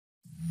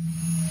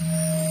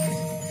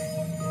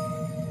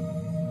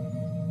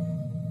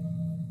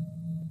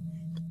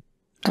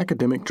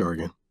Academic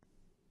jargon.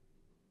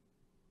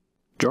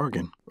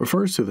 Jargon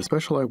refers to the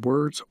specialized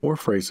words or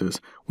phrases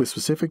with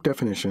specific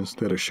definitions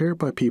that are shared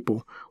by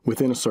people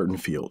within a certain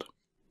field.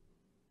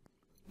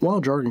 While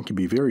jargon can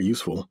be very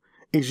useful,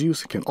 its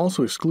use can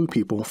also exclude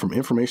people from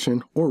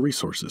information or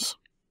resources.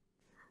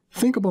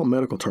 Think about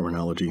medical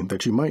terminology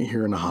that you might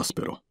hear in a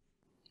hospital.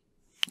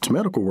 To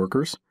medical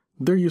workers,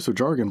 their use of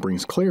jargon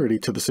brings clarity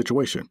to the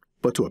situation,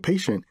 but to a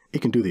patient,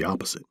 it can do the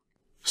opposite.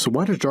 So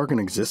why does jargon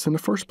exist in the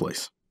first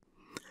place?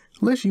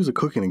 Let's use a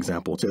cooking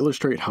example to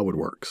illustrate how it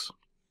works.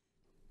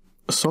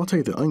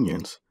 Saute the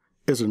onions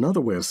is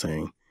another way of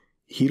saying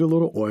heat a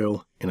little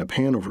oil in a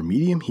pan over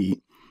medium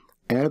heat,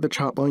 add the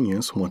chopped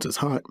onions once it's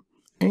hot,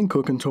 and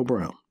cook until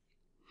brown.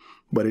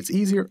 But it's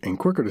easier and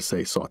quicker to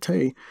say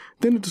saute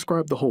than to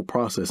describe the whole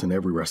process in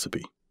every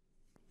recipe.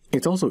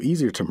 It's also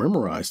easier to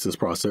memorize this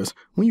process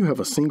when you have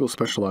a single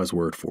specialized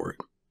word for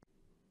it.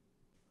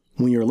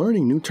 When you're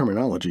learning new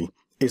terminology,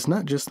 it's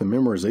not just the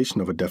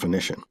memorization of a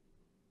definition.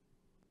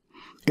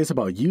 It's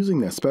about using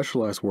that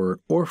specialized word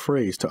or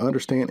phrase to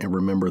understand and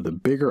remember the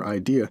bigger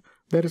idea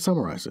that it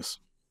summarizes.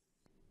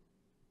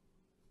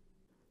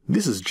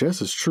 This is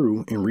just as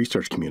true in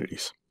research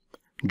communities.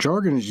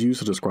 Jargon is used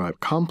to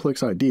describe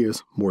complex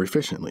ideas more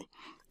efficiently,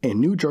 and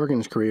new jargon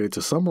is created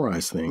to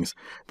summarize things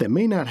that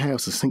may not have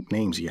succinct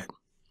names yet.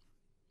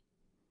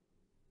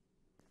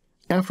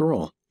 After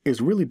all,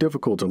 it's really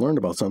difficult to learn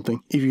about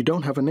something if you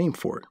don't have a name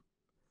for it.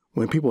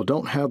 When people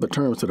don't have the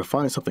terms to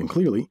define something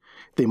clearly,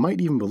 they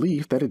might even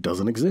believe that it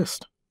doesn't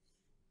exist.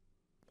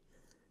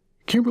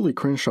 Kimberly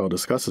Crenshaw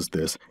discusses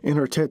this in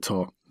her TED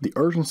Talk, The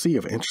Urgency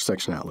of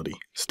Intersectionality,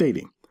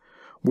 stating,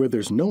 "Where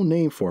there's no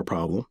name for a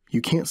problem,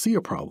 you can't see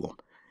a problem,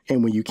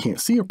 and when you can't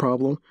see a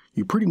problem,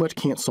 you pretty much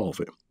can't solve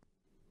it."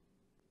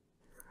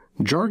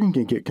 Jargon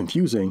can get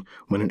confusing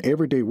when an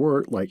everyday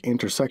word like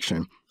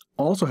intersection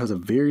also has a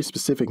very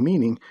specific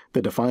meaning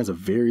that defines a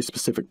very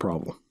specific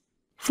problem.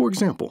 For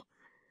example,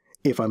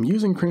 if I'm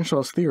using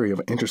Crenshaw's theory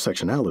of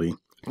intersectionality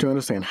to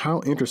understand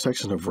how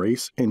intersections of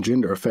race and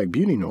gender affect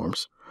beauty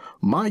norms,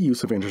 my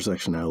use of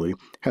intersectionality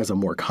has a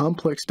more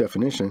complex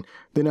definition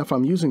than if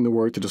I'm using the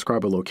word to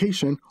describe a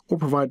location or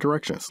provide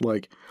directions,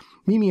 like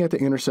meet me at the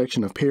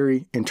intersection of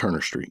Perry and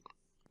Turner Street.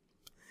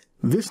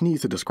 This need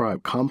to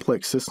describe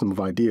complex system of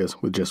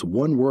ideas with just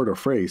one word or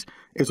phrase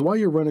is why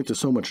you're running into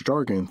so much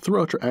jargon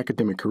throughout your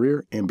academic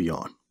career and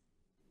beyond.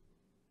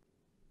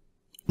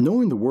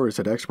 Knowing the words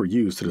that experts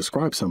use to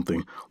describe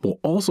something will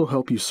also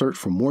help you search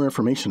for more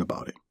information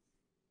about it.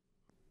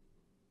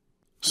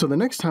 So the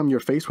next time you're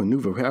faced with new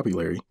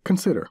vocabulary,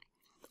 consider,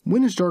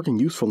 when is jargon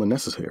useful and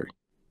necessary?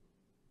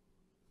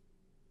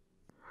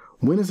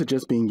 When is it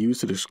just being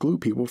used to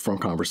exclude people from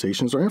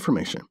conversations or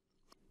information?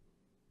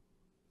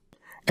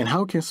 And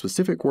how can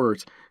specific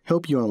words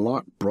help you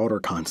unlock broader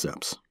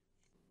concepts?